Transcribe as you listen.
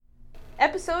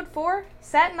Episode 4,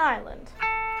 Satin Island.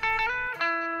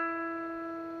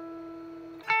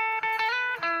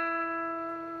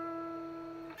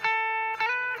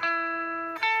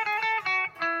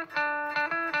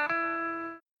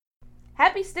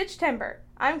 Happy Stitchtember!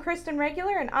 I'm Kristen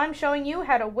Regular and I'm showing you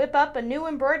how to whip up a new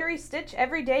embroidery stitch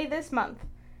every day this month.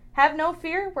 Have no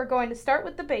fear, we're going to start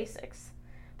with the basics.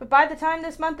 But by the time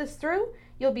this month is through,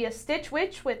 you'll be a stitch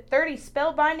witch with 30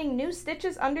 spellbinding new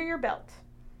stitches under your belt.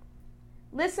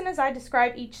 Listen as I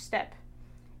describe each step.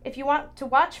 If you want to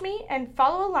watch me and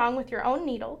follow along with your own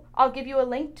needle, I'll give you a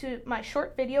link to my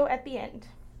short video at the end.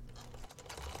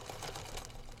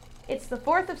 It's the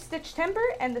 4th of Stitchtember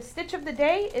and the stitch of the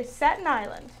day is Satin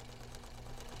Island.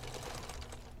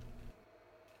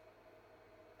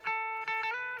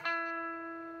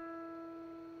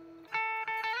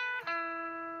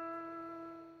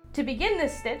 To begin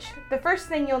this stitch, the first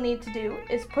thing you'll need to do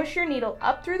is push your needle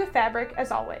up through the fabric as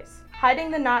always,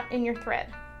 hiding the knot in your thread.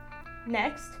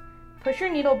 Next, push your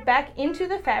needle back into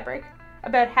the fabric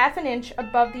about ½ inch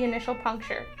above the initial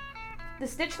puncture. The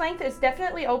stitch length is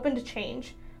definitely open to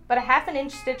change, but a ½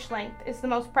 inch stitch length is the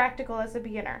most practical as a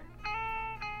beginner.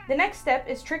 The next step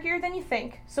is trickier than you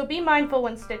think, so be mindful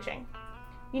when stitching.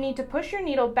 You need to push your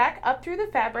needle back up through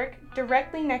the fabric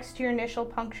directly next to your initial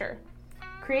puncture.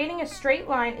 Creating a straight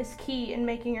line is key in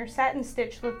making your satin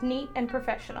stitch look neat and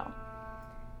professional.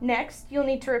 Next, you'll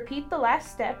need to repeat the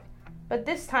last step, but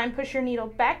this time push your needle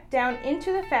back down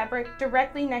into the fabric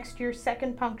directly next to your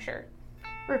second puncture.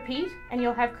 Repeat, and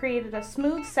you'll have created a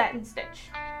smooth satin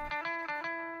stitch.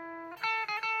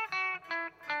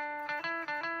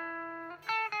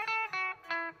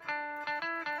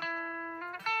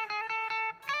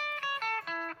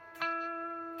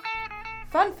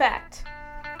 Fun fact!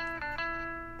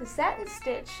 The satin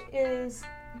stitch is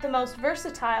the most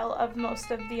versatile of most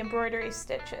of the embroidery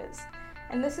stitches,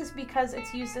 and this is because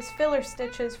it's used as filler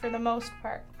stitches for the most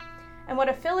part. And what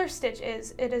a filler stitch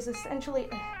is, it essentially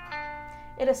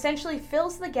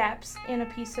fills the gaps in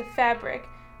a piece of fabric,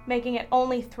 making it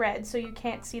only thread so you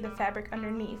can't see the fabric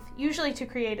underneath, usually to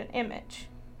create an image.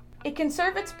 It can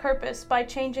serve its purpose by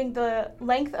changing the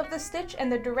length of the stitch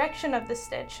and the direction of the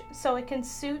stitch so it can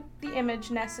suit the image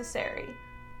necessary.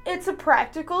 It's a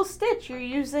practical stitch. You're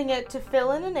using it to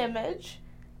fill in an image,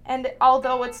 and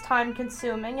although it's time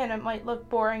consuming and it might look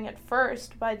boring at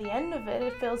first, by the end of it,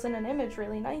 it fills in an image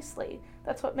really nicely.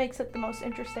 That's what makes it the most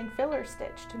interesting filler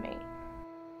stitch to me.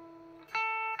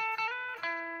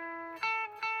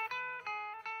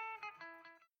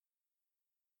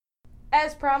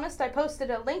 As promised, I posted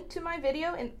a link to my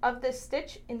video of this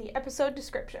stitch in the episode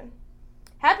description.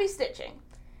 Happy stitching!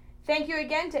 Thank you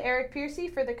again to Eric Piercy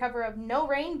for the cover of No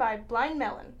Rain by Blind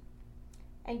Melon.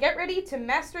 And get ready to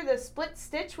master the split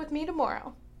stitch with me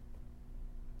tomorrow.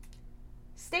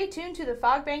 Stay tuned to the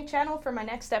Fogbank channel for my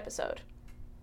next episode.